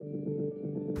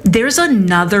there's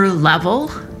another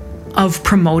level of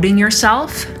promoting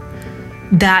yourself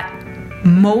that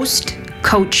most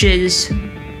coaches,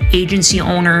 agency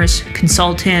owners,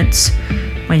 consultants,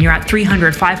 when you're at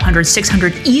 $300, $500,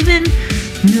 $600, even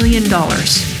 $1 million,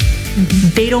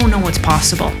 they don't know what's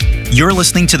possible. You're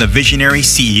listening to the Visionary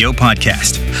CEO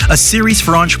Podcast, a series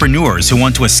for entrepreneurs who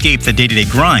want to escape the day-to-day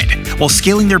grind while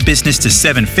scaling their business to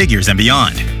 7 figures and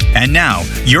beyond. And now,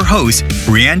 your hosts,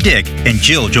 Brianne Dick and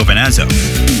Jill Giovinazzo.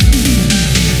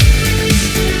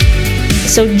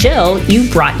 So Jill,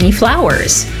 you brought me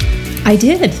flowers. I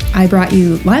did. I brought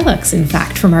you lilacs, in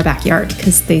fact, from our backyard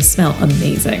because they smell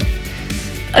amazing.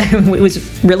 It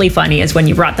was really funny is when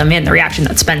you brought them in, the reaction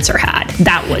that Spencer had.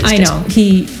 That was I know.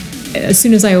 As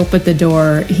soon as I opened the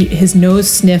door, his nose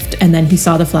sniffed and then he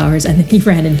saw the flowers and then he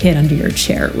ran and hid under your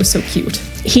chair. It was so cute.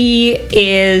 He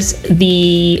is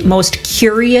the most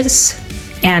curious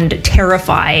and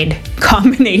terrified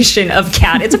combination of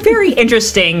cat. It's a very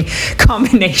interesting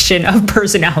combination of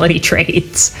personality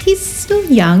traits. He's still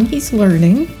young. He's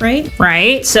learning, right?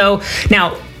 Right. So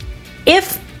now,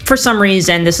 if for some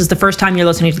reason this is the first time you're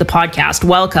listening to the podcast,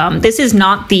 welcome. This is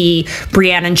not the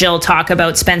Brianne and Jill talk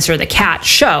about Spencer the cat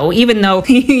show, even though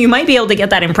you might be able to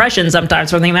get that impression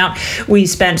sometimes from the amount we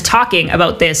spent talking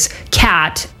about this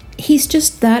cat. He's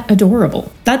just that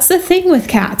adorable. That's the thing with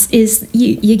cats is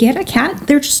you get a cat,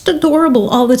 they're just adorable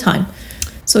all the time.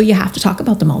 So you have to talk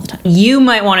about them all the time. You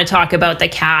might want to talk about the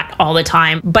cat all the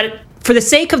time, but for the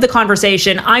sake of the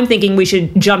conversation, I'm thinking we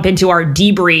should jump into our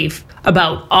debrief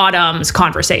about Autumn's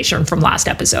conversation from last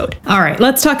episode. All right,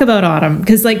 let's talk about Autumn,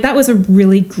 because that was a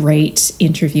really great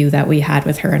interview that we had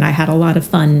with her, and I had a lot of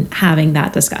fun having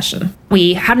that discussion.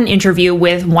 We had an interview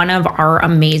with one of our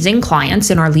amazing clients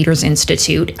in our Leaders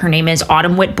Institute. Her name is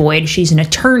Autumn Witt-Boyd. She's an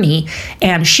attorney,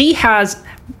 and she has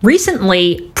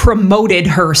recently promoted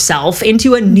herself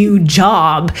into a new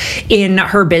job in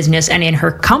her business and in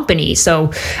her company.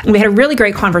 So we had a really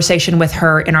great conversation with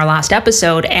her in our last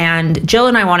episode, and Jill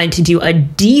and I wanted to do a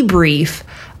debrief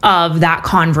of that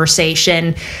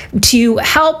conversation to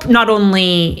help not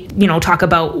only, talk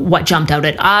about what jumped out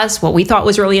at us, what we thought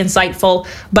was really insightful,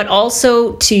 but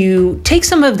also to take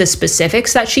some of the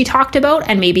specifics that she talked about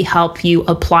and maybe help you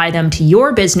apply them to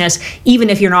your business,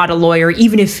 even if you're not a lawyer,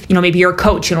 even if, maybe you're a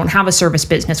coach, you don't have a service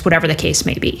business, whatever the case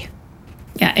may be.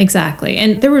 Yeah, exactly.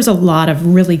 And there was a lot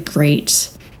of really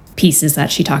great pieces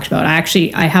that she talked about.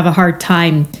 I have a hard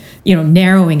time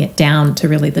narrowing it down to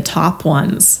really the top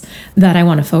ones that I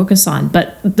want to focus on.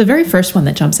 But the very first one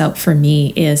that jumps out for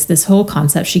me is this whole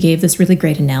concept. She gave this really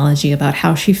great analogy about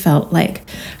how she felt like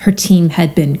her team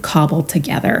had been cobbled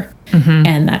together. Mm-hmm.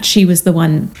 And that she was the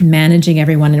one managing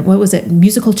everyone. And what was it?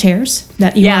 Musical chairs?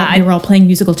 They were all playing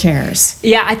musical chairs.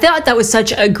 Yeah, I thought that was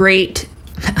such a great,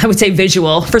 I would say,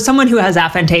 visual. For someone who has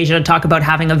aphantasia, to talk about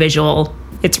having a visual,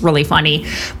 it's really funny.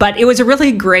 But it was a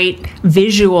really great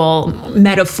visual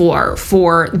metaphor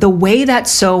for the way that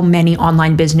so many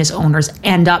online business owners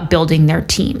end up building their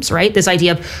teams, right? This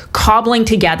idea of cobbling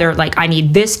together, like I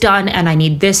need this done, and I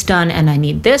need this done, and I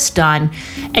need this done.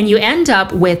 And you end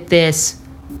up with this,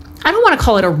 I don't want to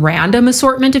call it a random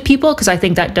assortment of people, because I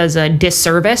think that does a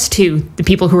disservice to the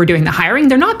people who are doing the hiring.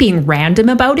 They're not being random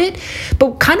about it.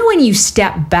 But kind of when you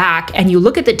step back and you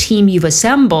look at the team you've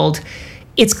assembled,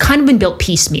 it's kind of been built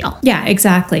piecemeal. Yeah,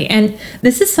 exactly. And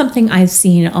this is something I've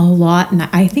seen a lot, and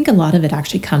I think a lot of it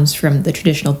actually comes from the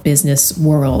traditional business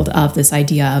world of this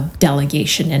idea of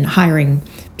delegation and hiring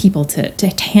people to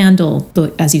handle,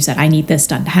 as you said, I need this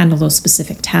done, to handle those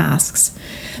specific tasks,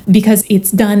 because it's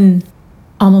done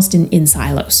almost in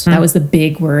silos. That was the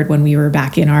big word when we were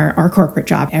back in our corporate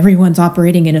job. Everyone's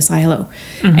operating in a silo.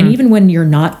 Mm-hmm. And even when you're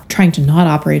not trying to not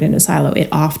operate in a silo, it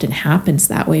often happens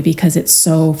that way because it's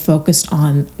so focused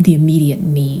on the immediate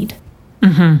need.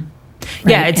 Mm-hmm.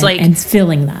 Right? Yeah, it's and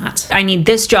filling that. I need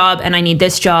this job, and I need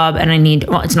this job, and I need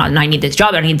this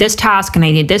job, I need this task, and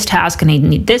I need this task, and I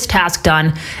need this task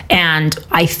done. And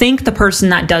I think the person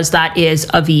that does that is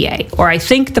a VA, or I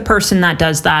think the person that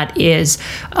does that is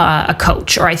a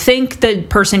coach, or I think the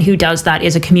person who does that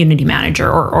is a community manager,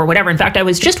 or whatever. In fact, I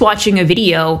was just watching a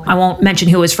video, I won't mention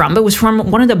who it was from, but it was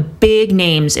from one of the big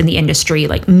names in the industry,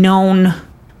 like known,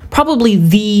 probably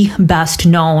the best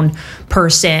known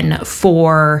person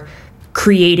for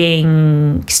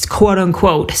creating quote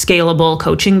unquote scalable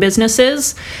coaching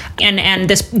businesses. And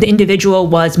the individual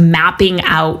was mapping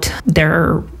out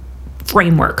their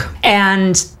framework.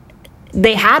 And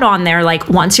they had on there, like,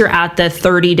 once you're at the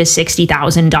 $30,000 to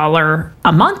 $60,000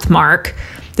 a month mark,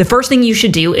 the first thing you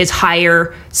should do is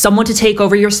hire someone to take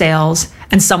over your sales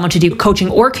and someone to do coaching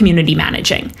or community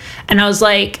managing. And I was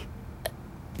like,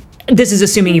 this is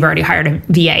assuming you've already hired a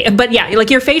VA. But yeah, like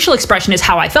your facial expression is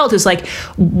how I felt. It was like,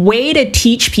 way to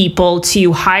teach people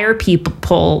to hire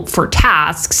people for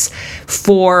tasks,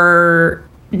 for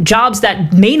jobs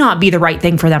that may not be the right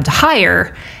thing for them to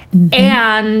hire.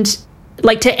 And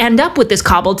like to end up with this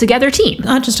cobbled together team.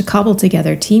 Not just a cobbled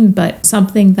together team, but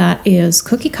something that is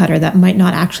cookie cutter that might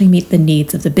not actually meet the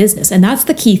needs of the business. And that's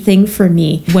the key thing for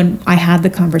me when I had the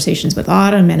conversations with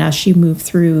Autumn, and as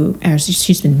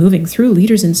she's been moving through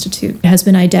Leaders Institute, has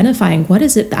been identifying what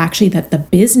is it actually that the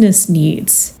business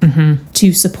needs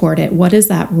to support it. What does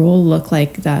that role look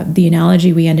like? The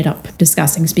analogy we ended up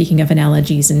discussing, speaking of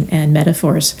analogies and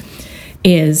metaphors,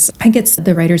 is I think it's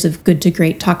the writers of Good to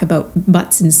Great talk about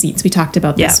butts and seats. We talked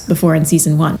about this before in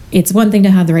season 1. It's one thing to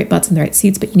have the right butts and the right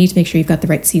seats, but you need to make sure you've got the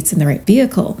right seats in the right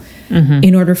vehicle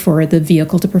in order for the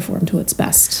vehicle to perform to its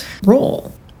best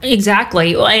role.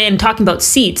 Exactly. And talking about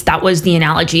seats, that was the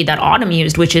analogy that Autumn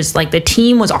used, which is like the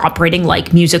team was operating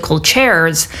like musical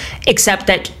chairs, except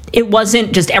that it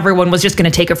wasn't just everyone was just going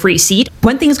to take a free seat.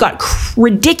 When things got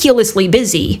ridiculously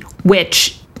busy,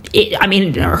 which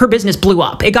her business blew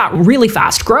up. It got really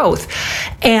fast growth.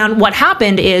 And what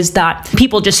happened is that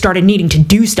people just started needing to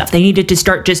do stuff. They needed to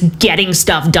start just getting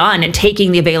stuff done and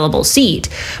taking the available seat.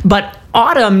 But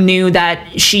Autumn knew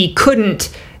that she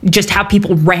couldn't just have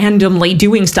people randomly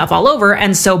doing stuff all over.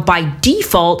 And so by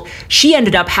default, she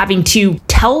ended up having to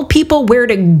tell people where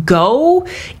to go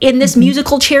in this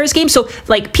musical chairs game. So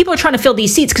like people are trying to fill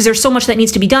these seats because there's so much that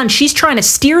needs to be done. She's trying to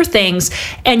steer things,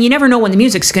 and you never know when the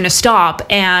music's going to stop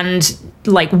and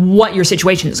like what your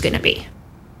situation is going to be.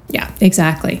 Yeah,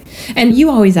 exactly. And you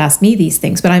always ask me these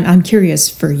things, but I'm curious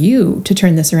for you to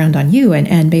turn this around on you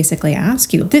and basically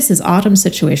ask you, this is Autumn's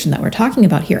situation that we're talking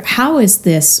about here. How is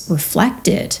this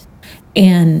reflected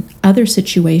in other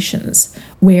situations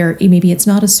where maybe it's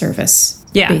not a service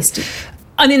based?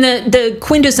 I mean, the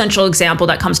quintessential example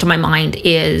that comes to my mind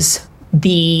is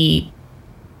the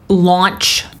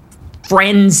launch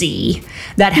frenzy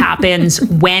that happens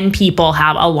when people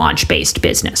have a launch-based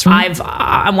business.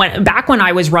 Back when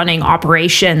I was running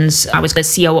operations, I was the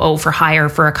COO for hire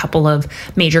for a couple of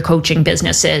major coaching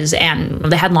businesses, and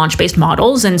they had launch-based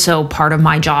models. And so part of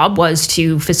my job was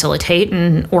to facilitate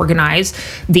and organize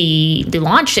the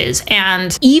launches.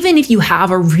 And even if you have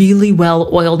a really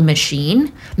well-oiled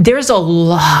machine, there's a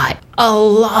lot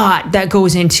that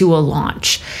goes into a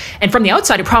launch. And from the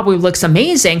outside, it probably looks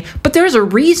amazing, but there's a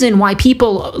reason why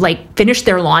people like finish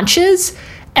their launches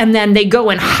and then they go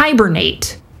and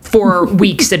hibernate for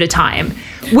weeks at a time,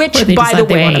 which by the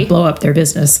way, they want to blow up their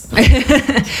business.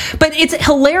 But it's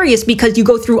hilarious because you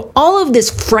go through all of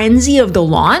this frenzy of the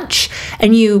launch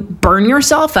and you burn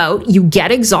yourself out, you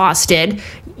get exhausted,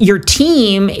 your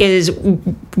team is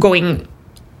going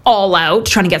all out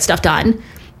trying to get stuff done.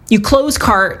 You close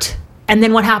cart, and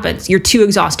then what happens? You're too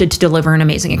exhausted to deliver an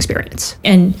amazing experience.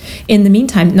 And in the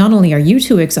meantime, not only are you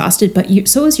too exhausted, but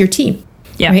so is your team.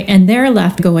 Yeah. Right? And they're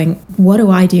left going, what do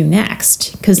I do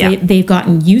next? Because they've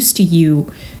gotten used to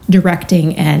you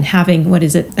directing and having, what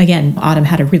is it? Again, Autumn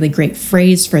had a really great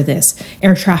phrase for this,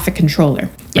 air traffic controller.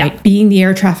 Right? Being the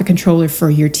air traffic controller for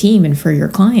your team and for your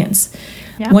clients.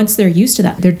 Yeah. Once they're used to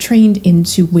that, they're trained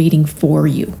into waiting for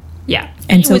you. Yeah.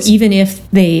 And so even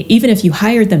if you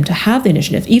hired them to have the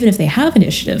initiative, even if they have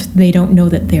initiative, they don't know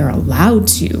that they're allowed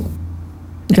to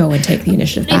go and take the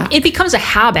initiative back. It becomes a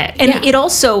habit. And it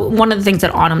also, one of the things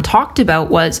that Autumn talked about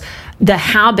was the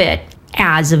habit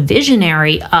as a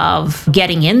visionary of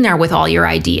getting in there with all your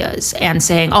ideas and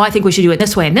saying, oh, I think we should do it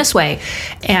this way and this way.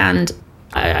 And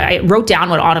I wrote down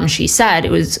what Autumn, she said.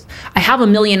 It was, I have a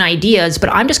million ideas, but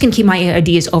I'm just going to keep my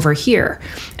ideas over here.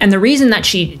 And the reason that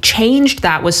she changed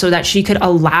that was so that she could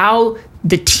allow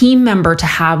the team member to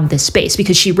have the space,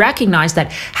 because she recognized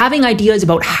that having ideas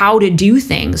about how to do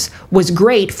things was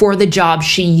great for the job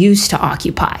she used to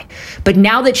occupy. But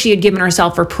now that she had given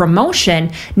herself a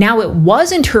promotion, now it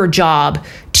wasn't her job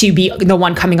to be the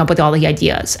one coming up with all the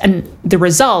ideas. And the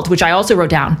result, which I also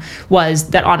wrote down, was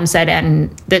that Autumn said,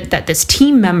 and that this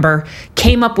team member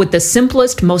came up with the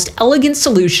simplest, most elegant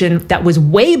solution that was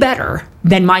way better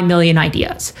than my million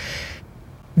ideas.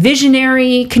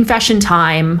 Visionary confession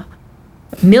time.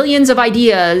 Millions of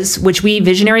ideas, which we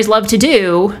visionaries love to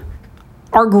do,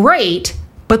 are great,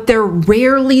 but they're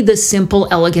rarely the simple,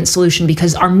 elegant solution,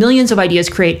 because our millions of ideas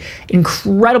create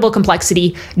incredible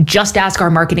complexity. Just ask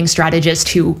our marketing strategist,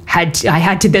 who I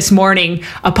had to this morning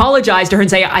apologize to her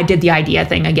and say, I did the idea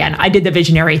thing again. I did the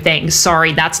visionary thing.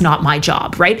 Sorry, that's not my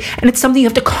job, right? And it's something you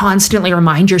have to constantly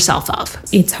remind yourself of.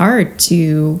 It's hard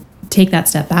to take that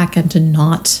step back and to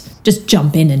not just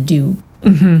jump in and do.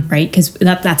 Right? Because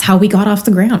that's how we got off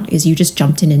the ground, is you just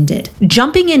jumped in and did.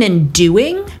 Jumping in and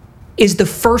doing is the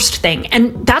first thing.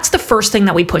 And that's the first thing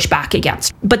that we push back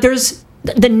against. But there's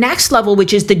the next level,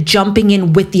 which is the jumping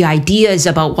in with the ideas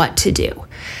about what to do.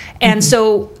 And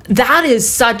so that is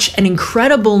such an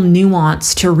incredible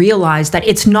nuance to realize that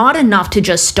it's not enough to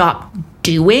just stop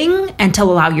doing and to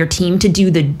allow your team to do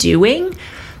the doing.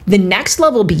 The next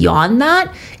level beyond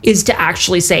that is to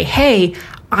actually say, hey,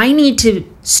 I need to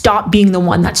stop being the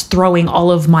one that's throwing all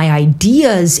of my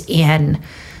ideas in,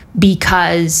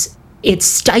 because it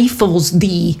stifles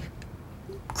the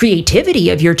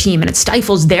creativity of your team and it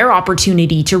stifles their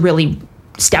opportunity to really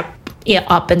step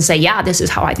up and say, yeah, this is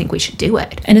how I think we should do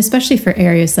it. And especially for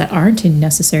areas that aren't in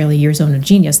necessarily your zone of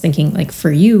genius, thinking like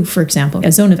for you, for example,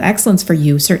 a zone of excellence for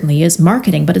you certainly is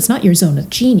marketing, but it's not your zone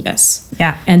of genius.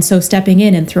 Yeah. And so stepping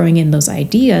in and throwing in those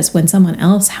ideas when someone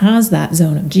else has that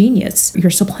zone of genius,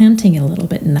 you're supplanting it a little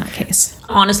bit in that case.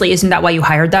 Honestly, isn't that why you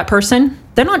hired that person?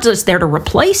 They're not just there to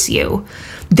replace you.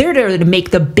 They're there to make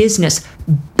the business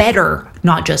better,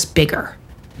 not just bigger.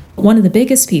 One of the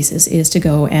biggest pieces is to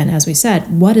go and, as we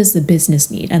said, what does the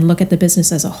business need? And look at the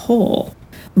business as a whole,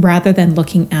 rather than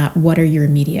looking at what are your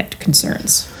immediate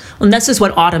concerns. And this is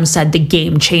what Autumn said the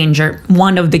game changer,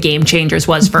 one of the game changers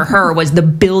was for her, was the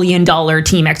 $1 billion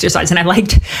team exercise. And I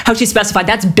liked how she specified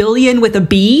that's billion with a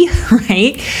B,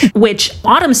 right? Which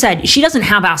Autumn said she doesn't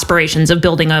have aspirations of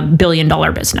building a $1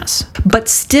 billion business. But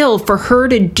still, for her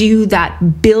to do that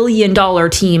 $1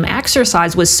 billion team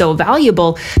exercise was so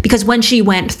valuable, because when she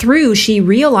went through, she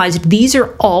realized these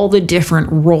are all the different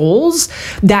roles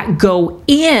that go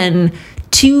in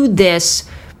to this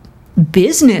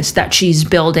business that she's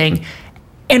building.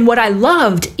 And what I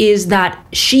loved is that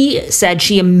she said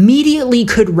she immediately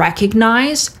could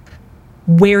recognize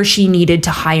where she needed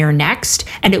to hire next.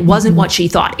 And it wasn't what she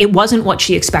thought. It wasn't what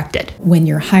she expected. When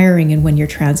you're hiring and when you're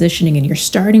transitioning and you're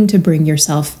starting to bring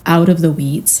yourself out of the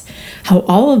weeds, how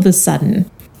all of a sudden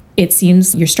it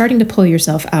seems you're starting to pull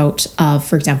yourself out of,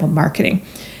 for example, marketing.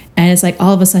 And it's like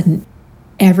all of a sudden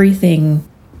everything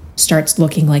starts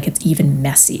looking like it's even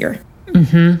messier.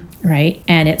 Right?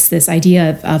 And it's this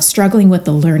idea of struggling with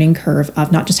the learning curve of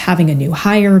not just having a new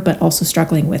hire, but also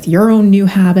struggling with your own new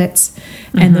habits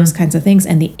and those kinds of things,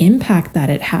 and the impact that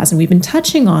it has. And we've been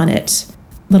touching on it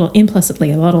a little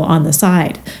implicitly, a little on the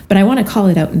side, but I want to call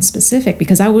it out in specific,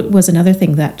 because that was another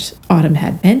thing that Autumn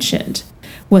had mentioned,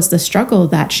 was the struggle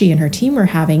that she and her team were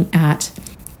having at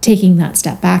taking that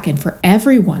step back and for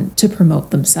everyone to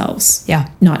promote themselves. Yeah.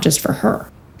 Not just for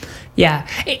her. Yeah.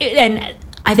 And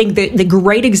I think the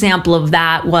great example of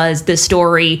that was the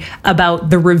story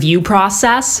about the review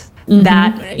process.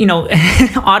 That,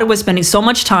 Autumn was spending so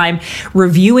much time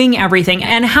reviewing everything.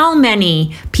 And how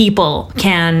many people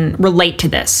can relate to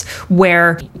this,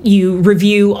 where you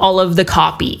review all of the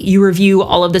copy, you review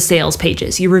all of the sales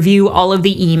pages, you review all of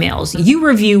the emails, you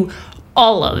review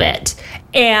all of it.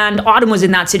 And Autumn was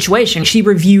in that situation. She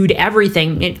reviewed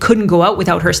everything. It couldn't go out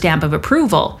without her stamp of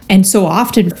approval. And so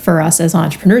often for us as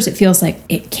entrepreneurs, it feels like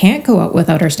it can't go out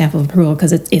without our stamp of approval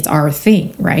because it's our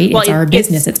thing, right? Well, it's our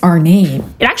business. It's our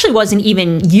name. It actually wasn't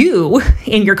even you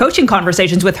in your coaching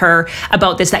conversations with her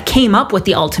about this that came up with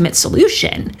the ultimate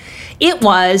solution. It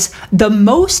was the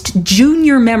most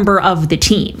junior member of the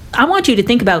team. I want you to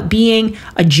think about being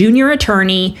a junior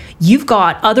attorney. You've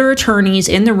got other attorneys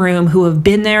in the room who have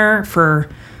been there for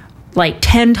like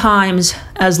 10 times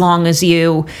as long as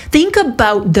you. Think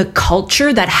about the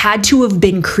culture that had to have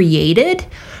been created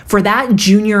for that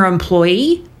junior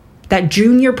employee, that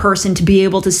junior person to be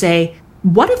able to say,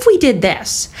 what if we did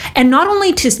this? And not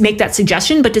only to make that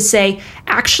suggestion, but to say,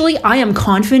 actually, I am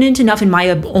confident enough in my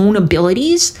own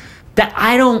abilities that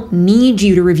I don't need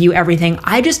you to review everything.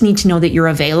 I just need to know that you're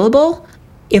available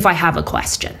if I have a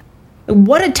question.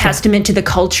 What a testament to the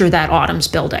culture that Autumn's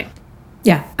building.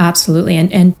 Yeah, absolutely.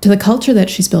 And to the culture that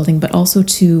she's building, but also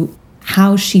to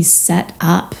how she's set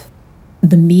up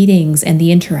the meetings and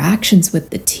the interactions with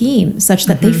the team such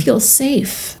that they feel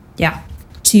safe. Yeah.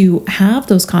 To have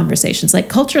those conversations. Like,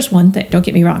 culture is one thing. Don't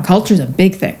get me wrong. Culture is a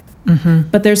big thing.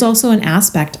 But there's also an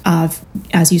aspect of,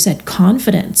 as you said,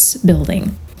 confidence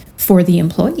building for the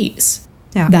employees.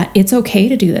 Yeah. That it's okay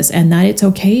to do this and that it's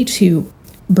okay to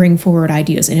bring forward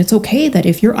ideas. And it's okay that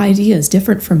if your idea is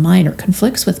different from mine or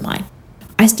conflicts with mine,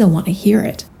 I still want to hear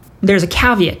it. There's a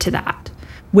caveat to that,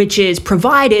 which is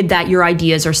provided that your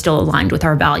ideas are still aligned with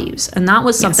our values. And that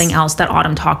was something else that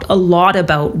Autumn talked a lot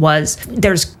about, was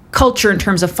there's culture in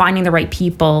terms of finding the right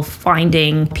people,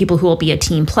 finding people who will be a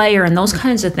team player and those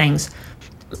kinds of things.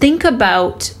 Think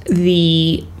about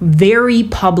the very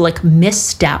public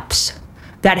missteps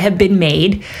that have been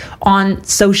made on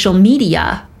social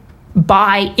media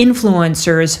by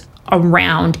influencers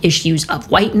around issues of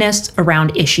whiteness,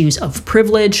 around issues of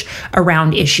privilege,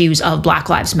 around issues of Black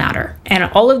Lives Matter. And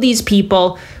all of these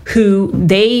people who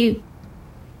they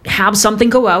have something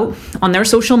go out on their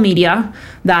social media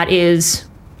that is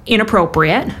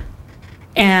inappropriate,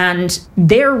 and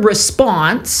their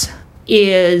response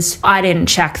is, I didn't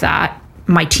check that.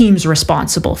 My team's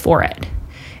responsible for it,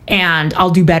 and I'll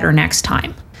do better next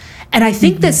time. And I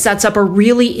think this sets up a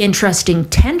really interesting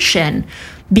tension,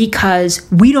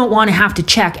 because we don't want to have to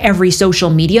check every social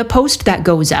media post that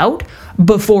goes out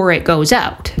before it goes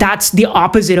out. That's the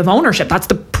opposite of ownership. That's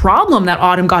the problem that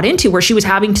Autumn got into, where she was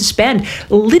having to spend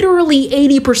literally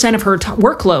 80% of her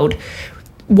workload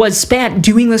was spent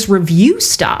doing this review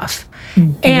stuff.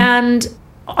 And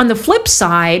on the flip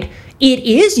side, it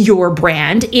is your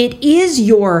brand. It is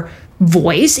your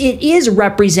voice. It is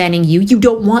representing you. You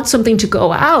don't want something to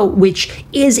go out which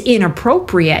is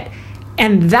inappropriate.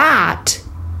 And that,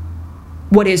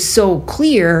 what is so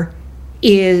clear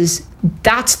is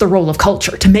that's the role of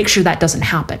culture, to make sure that doesn't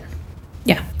happen.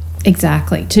 Yeah,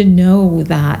 exactly. To know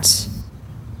that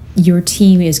your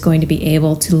team is going to be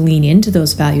able to lean into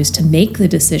those values to make the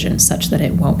decision such that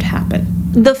it won't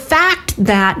happen. The fact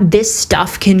that this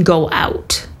stuff can go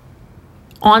out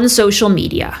on social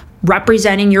media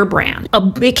representing your brand,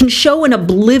 it can show an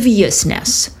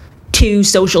obliviousness to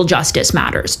social justice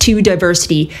matters, to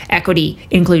diversity, equity,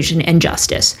 inclusion, and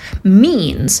justice,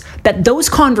 means that those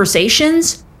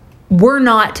conversations were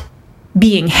not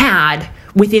being had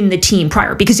within the team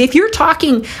prior. Because if you're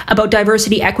talking about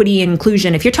diversity, equity, and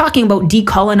inclusion, if you're talking about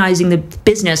decolonizing the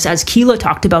business, as Keela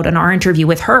talked about in our interview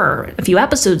with her a few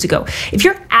episodes ago, if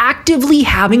you're actively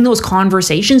having those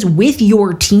conversations with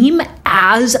your team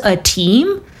as a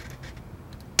team,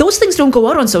 those things don't go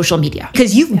out on social media,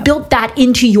 because you've built that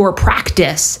into your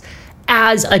practice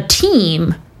as a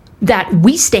team, that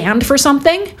we stand for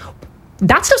something.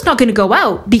 That stuff's not going to go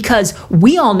out because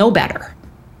we all know better.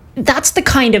 That's the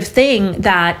kind of thing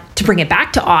that, to bring it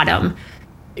back to Autumn,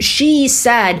 she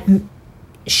said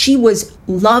she was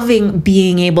loving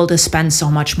being able to spend so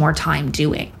much more time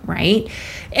doing, right?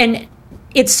 And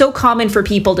it's so common for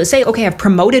people to say, okay, I've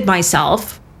promoted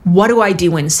myself. What do I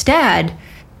do instead?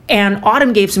 And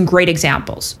Autumn gave some great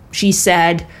examples. She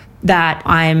said that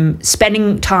I'm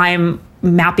spending time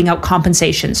mapping out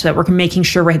compensation so that we're making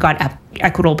sure we got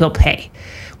equitable pay.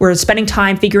 We're spending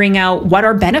time figuring out what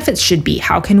our benefits should be.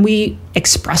 How can we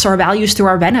express our values through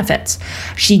our benefits?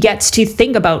 She gets to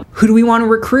think about, who do we want to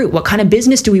recruit? What kind of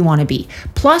business do we want to be?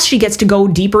 Plus, she gets to go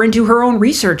deeper into her own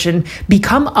research and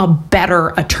become a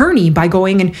better attorney by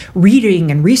going and reading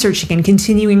and researching and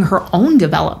continuing her own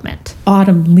development.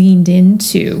 Autumn leaned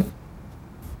into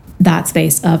that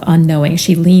space of unknowing.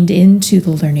 She leaned into the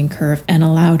learning curve and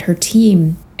allowed her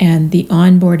team and the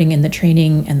onboarding and the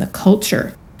training and the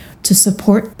culture to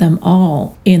support them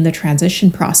all in the transition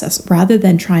process, rather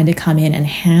than trying to come in and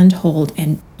handhold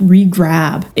and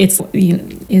re-grab. It's,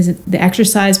 is it the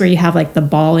exercise where you have like the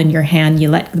ball in your hand, you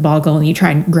let the ball go and you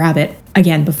try and grab it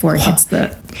again before it hits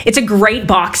the... It's a great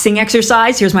boxing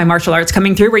exercise. Here's my martial arts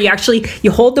coming through, where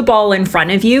you hold the ball in front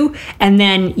of you and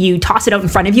then you toss it out in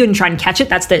front of you and try and catch it.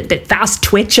 That's the fast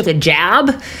twitch of a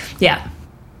jab. Yeah.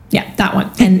 Yeah, that one.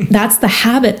 And that's the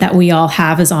habit that we all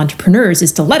have as entrepreneurs,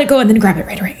 is to let it go and then grab it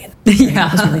right again. Yeah.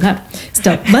 That was really bad.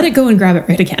 So let it go and grab it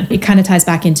right again. It kind of ties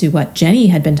back into what Jenny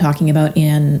had been talking about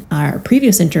in our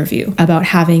previous interview about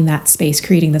having that space,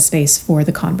 creating the space for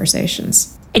the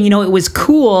conversations. And, it was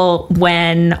cool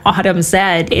when Autumn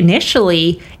said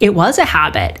initially it was a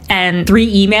habit, and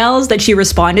 3 emails that she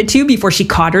responded to before she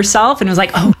caught herself and was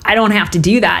like, oh, I don't have to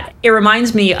do that. It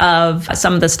reminds me of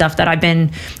some of the stuff that I've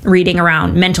been reading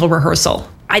around mental rehearsal.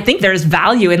 I think there's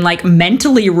value in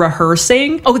mentally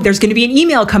rehearsing. Oh, there's going to be an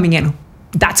email coming in.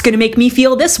 That's going to make me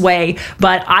feel this way,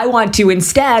 but I want to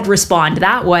instead respond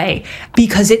that way,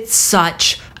 because it's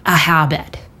such a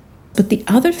habit. But the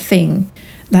other thing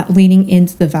that leaning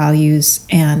into the values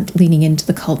and leaning into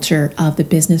the culture of the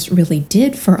business really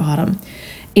did for Autumn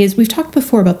is, we've talked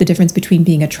before about the difference between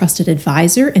being a trusted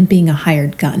advisor and being a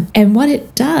hired gun. And what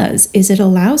it does is it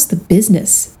allows the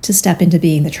business to step into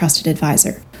being the trusted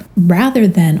advisor rather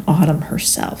than Autumn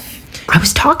herself. I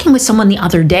was talking with someone the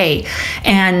other day,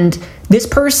 and this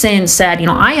person said,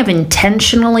 I have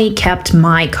intentionally kept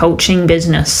my coaching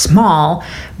business small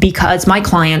because my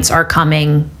clients are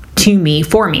coming to me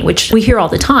for me, which we hear all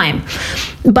the time.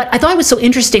 But I thought it was so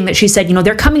interesting that she said,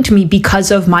 they're coming to me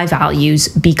because of my values,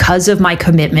 because of my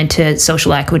commitment to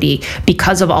social equity,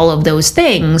 because of all of those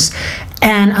things.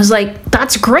 And I was like,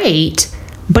 that's great.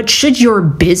 But should your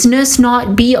business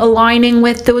not be aligning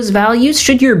with those values?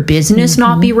 Should your business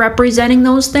not be representing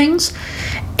those things?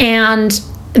 And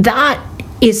that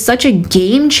is such a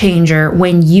game changer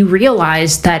when you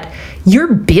realize that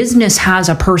your business has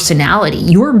a personality.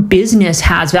 Your business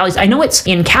has values. I know it's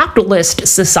in capitalist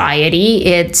society,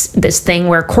 it's this thing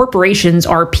where corporations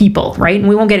are people, right? And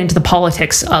we won't get into the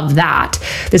politics of that,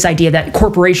 this idea that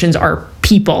corporations are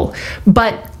people.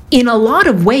 But in a lot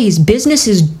of ways,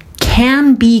 businesses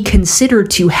can be considered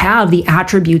to have the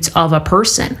attributes of a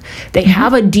person. They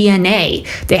have a DNA,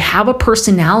 they have a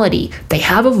personality, they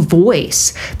have a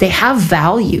voice, they have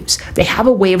values, they have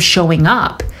a way of showing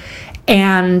up.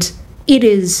 And it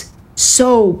is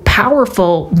so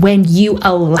powerful when you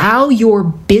allow your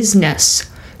business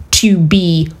to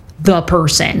be the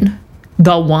person,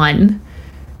 the one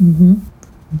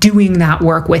doing that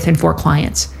work with and for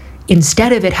clients,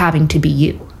 instead of it having to be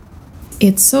you.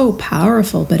 It's so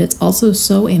powerful, but it's also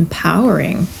so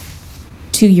empowering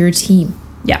to your team.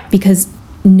 Yeah. Because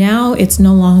now it's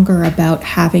no longer about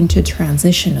having to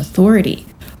transition authority.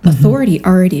 Authority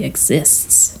already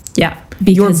exists. Yeah.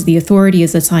 Because the authority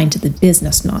is assigned to the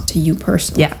business, not to you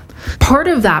personally. Yeah. Part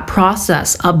of that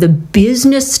process of the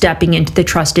business stepping into the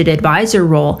trusted advisor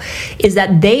role is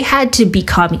that they had to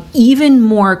become even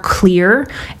more clear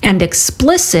and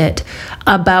explicit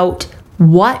about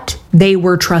what they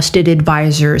were trusted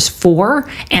advisors for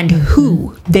and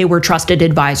who they were trusted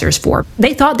advisors for.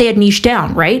 They thought they had niched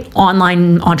down, right?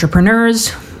 Online entrepreneurs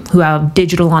who have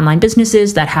digital online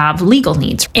businesses that have legal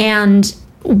needs. And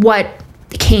what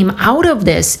came out of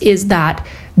this is that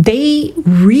they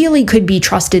really could be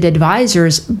trusted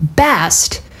advisors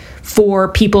best for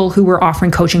people who were offering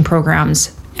coaching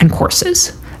programs and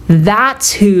courses.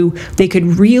 That's who they could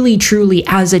really, truly,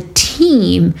 as a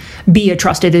team, be a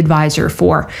trusted advisor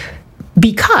for,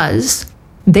 because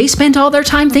they spent all their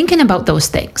time thinking about those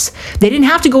things. They didn't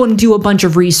have to go and do a bunch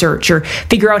of research or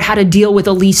figure out how to deal with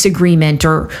a lease agreement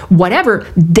or whatever.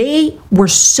 They were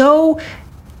so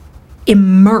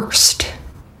immersed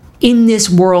in this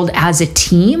world as a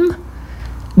team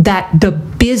that the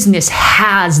business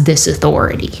has this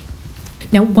authority.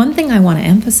 Now, one thing I want to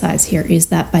emphasize here is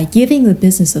that by giving the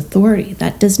business authority,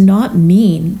 that does not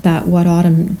mean that what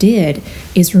Autumn did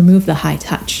is remove the high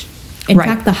touch. In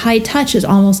fact, the high touch is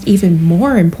almost even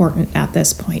more important at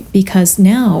this point, because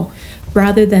now,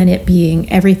 rather than it being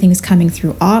everything's coming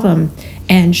through Autumn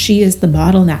and she is the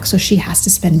bottleneck, so she has to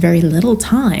spend very little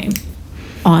time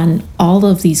on all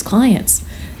of these clients.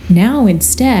 Now,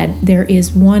 instead, there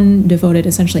is one devoted,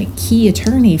 essentially key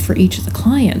attorney for each of the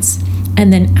clients.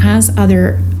 And then as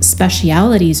other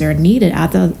specialities are needed,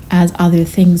 as other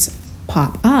things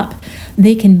pop up,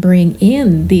 they can bring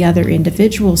in the other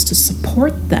individuals to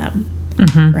support them,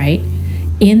 right,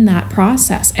 in that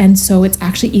process. And so it's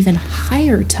actually even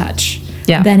higher touch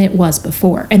than it was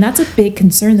before. And that's a big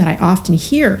concern that I often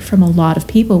hear from a lot of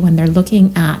people when they're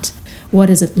looking at what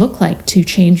does it look like to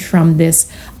change from this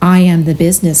I am the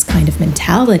business kind of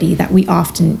mentality that we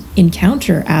often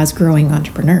encounter as growing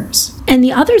entrepreneurs. And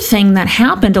the other thing that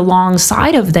happened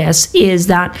alongside of this is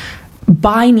that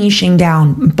by niching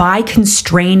down, by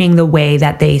constraining the way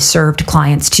that they served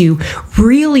clients to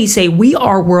really say, we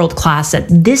are world class, that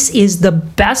this is the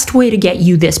best way to get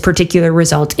you this particular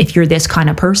result if you're this kind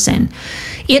of person.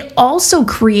 It also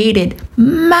created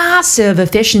massive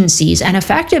efficiencies and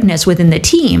effectiveness within the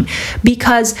team,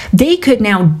 because they could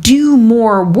now do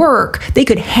more work. They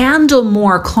could handle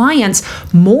more clients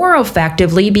more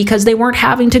effectively because they weren't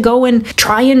having to go and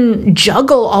try and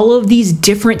juggle all of these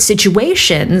different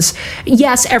situations.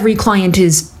 Yes, every client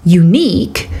is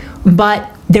unique,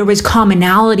 but there was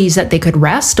commonalities that they could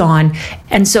rest on.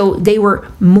 And so they were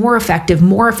more effective,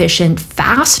 more efficient,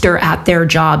 faster at their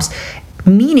jobs,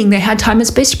 meaning they had time and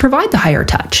space to provide the higher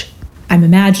touch. I'm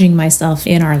imagining myself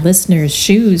in our listeners'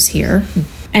 shoes here.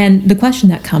 And the question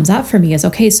that comes up for me is,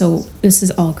 okay, so this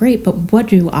is all great, but what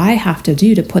do I have to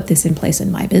do to put this in place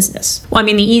in my business? Well, I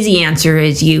mean, the easy answer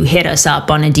is you hit us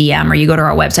up on a DM, or you go to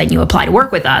our website and you apply to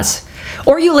work with us.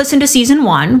 Or you listen to season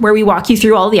 1, where we walk you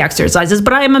through all the exercises.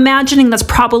 But I am imagining that's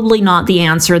probably not the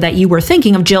answer that you were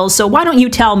thinking of, Jill. So why don't you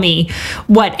tell me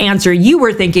what answer you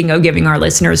were thinking of giving our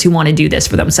listeners who want to do this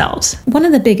for themselves? One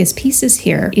of the biggest pieces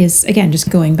here is, again, just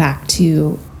going back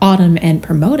to Autumn and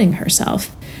promoting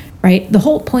herself, right? The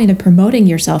whole point of promoting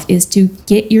yourself is to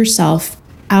get yourself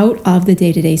out of the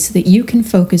day-to-day so that you can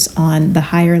focus on the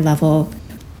higher level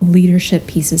leadership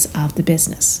pieces of the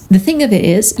business. The thing of it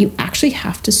is, you actually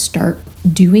have to start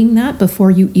doing that before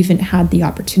you even had the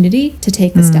opportunity to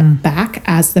take the step back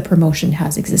as the promotion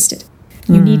has existed.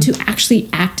 You need to actually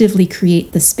actively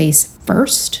create the space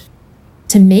first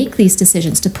to make these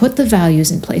decisions, to put the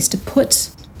values in place, to put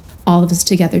all of us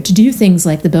together, to do things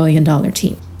like the $1 billion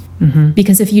team.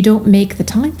 Because if you don't make the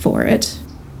time for it,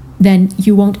 then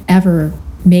you won't ever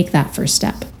make that first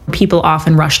step? People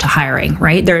often rush to hiring,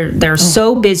 right? They're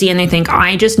so busy and they think,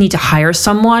 I just need to hire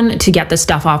someone to get this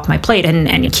stuff off my plate. And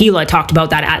Keila talked about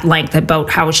that at length, about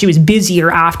how she was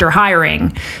busier after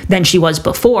hiring than she was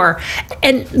before.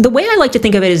 And the way I like to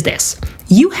think of it is this: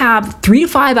 you have 3 to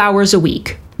 5 hours a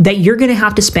week that you're going to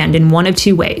have to spend in one of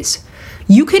two ways.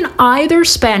 You can either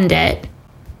spend it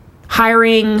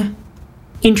hiring,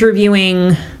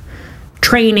 interviewing,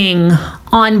 training,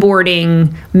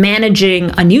 onboarding,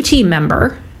 managing a new team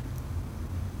member,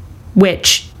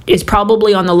 which is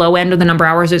probably on the low end of the number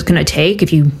of hours it's going to take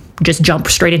if you just jump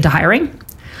straight into hiring.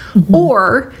 Mm-hmm.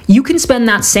 Or you can spend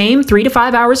that same 3 to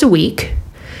 5 hours a week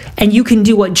and you can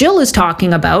do what Jill is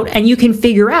talking about, and you can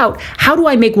figure out, how do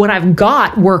I make what I've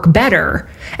got work better?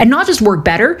 And not just work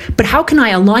better, but how can I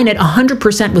align it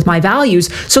 100% with my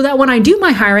values so that when I do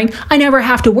my hiring, I never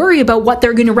have to worry about what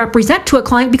they're going to represent to a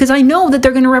client, because I know that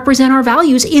they're going to represent our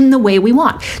values in the way we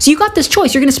want. So you got this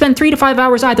choice. You're going to spend 3 to 5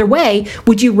 hours either way.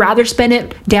 Would you rather spend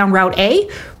it down route A,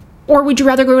 or would you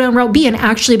rather go down route B and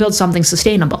actually build something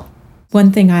sustainable?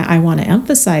 One thing I want to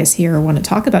emphasize here, or want to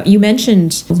talk about, you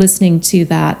mentioned listening to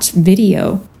that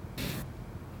video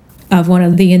of one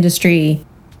of the industry,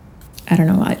 I don't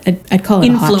know, I'd call it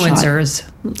influencers.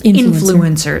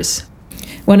 Influencers.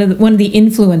 One of the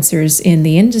influencers in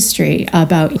the industry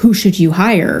about who should you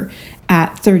hire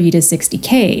at 30 to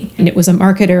 60K. And it was a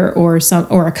marketer or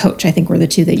a coach, I think were the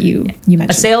two that you mentioned.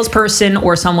 A salesperson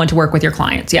or someone to work with your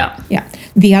clients, yeah. Yeah.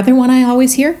 The other one I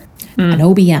always hear, an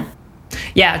OBM.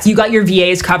 Yeah, so you got your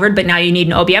VAs covered, but now you need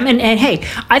an OBM. And hey,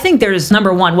 I think there's,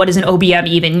 number one, what does an OBM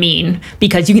even mean?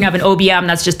 Because you can have an OBM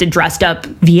that's just a dressed up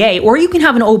VA, or you can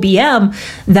have an OBM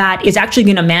that is actually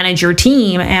going to manage your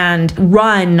team and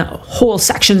run whole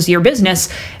sections of your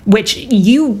business, which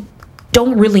you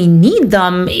don't really need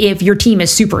them if your team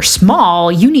is super small.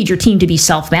 You need your team to be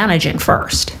self-managing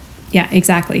first. Yeah,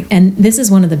 exactly. And this is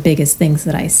one of the biggest things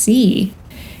that I see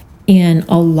in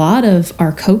a lot of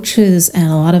our coaches and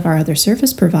a lot of our other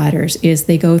service providers is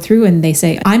they go through and they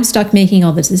say, I'm stuck making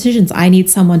all the decisions. I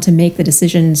need someone to make the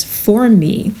decisions for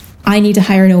me. I need to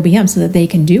hire an OBM so that they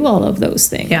can do all of those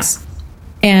things. Yeah.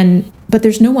 But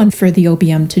there's no one for the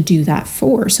OBM to do that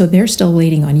for. So they're still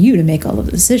waiting on you to make all of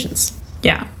the decisions.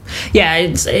 Yeah. Yeah.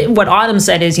 What Autumn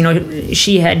said is,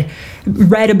 she had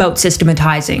read about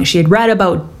systematizing. She had read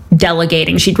about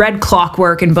delegating. She'd read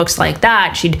Clockwork and books like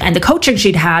that. And the coaching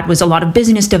she'd had was a lot of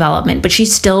business development, but she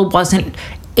still wasn't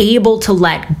able to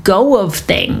let go of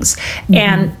things. Mm-hmm.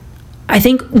 And I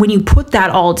think when you put that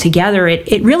all together,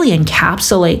 it really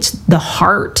encapsulates the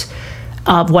heart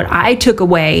of what I took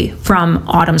away from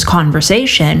Autumn's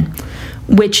conversation,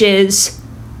 which is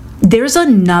there's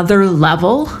another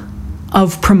level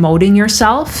of promoting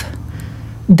yourself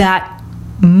that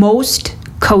most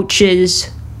coaches,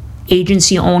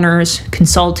 agency owners,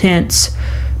 consultants,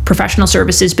 professional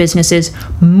services businesses,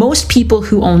 most people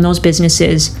who own those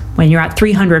businesses, when you're at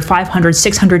 $300, $500,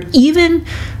 $600, even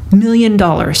 $1 million,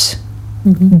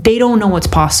 they don't know what's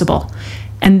possible.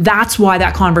 And that's why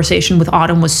that conversation with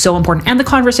Autumn was so important, and the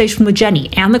conversation with Jenny,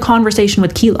 and the conversation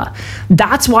with Keila.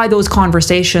 That's why those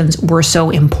conversations were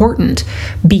so important,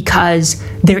 because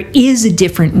there is a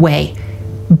different way,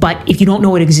 but if you don't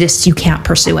know it exists, you can't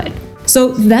pursue it. So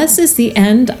this is the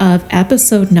end of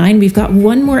episode 9. We've got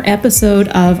one more episode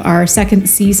of our second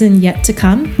season yet to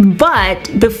come. But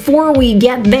before we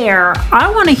get there,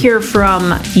 I want to hear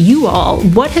from you all.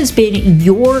 What has been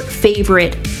your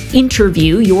favorite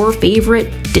interview, your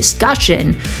favorite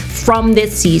discussion from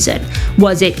this season?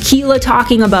 Was it Keila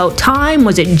talking about time?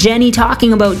 Was it Jenny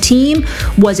talking about team?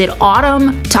 Was it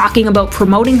Autumn talking about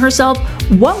promoting herself?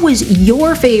 What was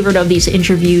your favorite of these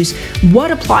interviews?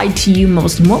 What applied to you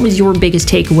most? And what was your biggest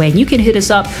takeaway? And you can hit us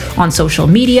up on social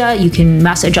media. You can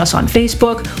message us on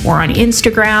Facebook or on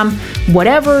Instagram,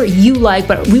 whatever you like.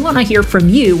 But we want to hear from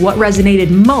you what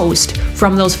resonated most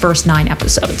from those first 9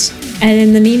 episodes. And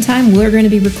in the meantime, we're going to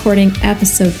be recording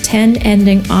episode 10,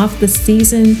 ending off the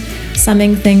season,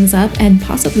 summing things up, and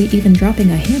possibly even dropping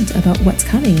a hint about what's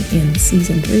coming in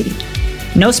season 3.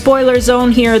 No spoiler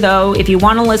zone here, though. If you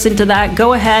want to listen to that,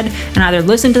 go ahead and either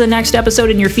listen to the next episode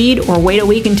in your feed or wait a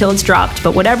week until it's dropped.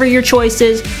 But whatever your choice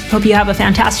is, hope you have a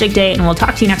fantastic day, and we'll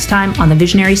talk to you next time on the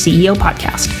Visionary CEO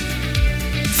Podcast.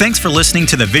 Thanks for listening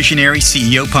to the Visionary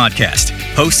CEO Podcast,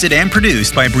 hosted and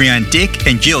produced by Brianne Dick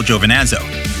and Jill Giovinazzo.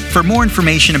 For more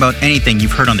information about anything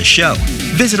you've heard on the show,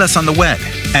 visit us on the web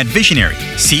at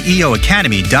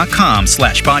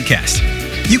visionaryceoacademy.com/podcast.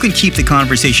 You can keep the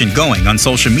conversation going on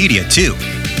social media too.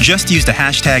 Just use the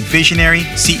hashtag Visionary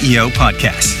CEO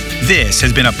Podcast. This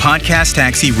has been a Podcast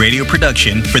Taxi radio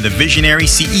production for the Visionary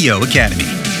CEO Academy.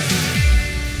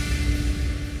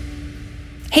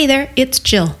 Hey there, it's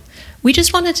Jill. We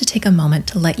just wanted to take a moment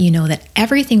to let you know that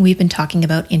everything we've been talking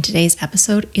about in today's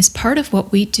episode is part of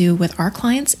what we do with our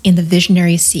clients in the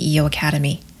Visionary CEO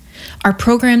Academy. Our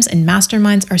programs and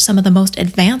masterminds are some of the most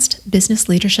advanced business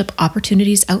leadership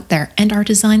opportunities out there and are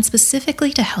designed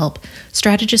specifically to help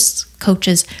strategists,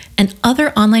 coaches, and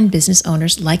other online business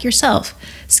owners like yourself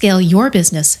scale your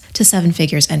business to 7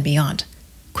 figures and beyond,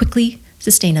 quickly,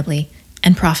 sustainably,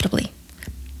 and profitably.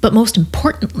 But most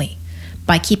importantly,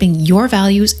 by keeping your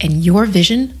values and your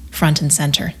vision front and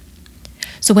center.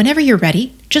 So whenever you're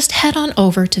ready, just head on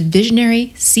over to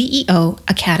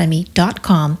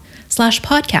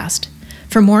visionaryceoacademy.com/podcast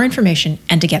for more information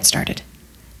and to get started.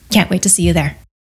 Can't wait to see you there.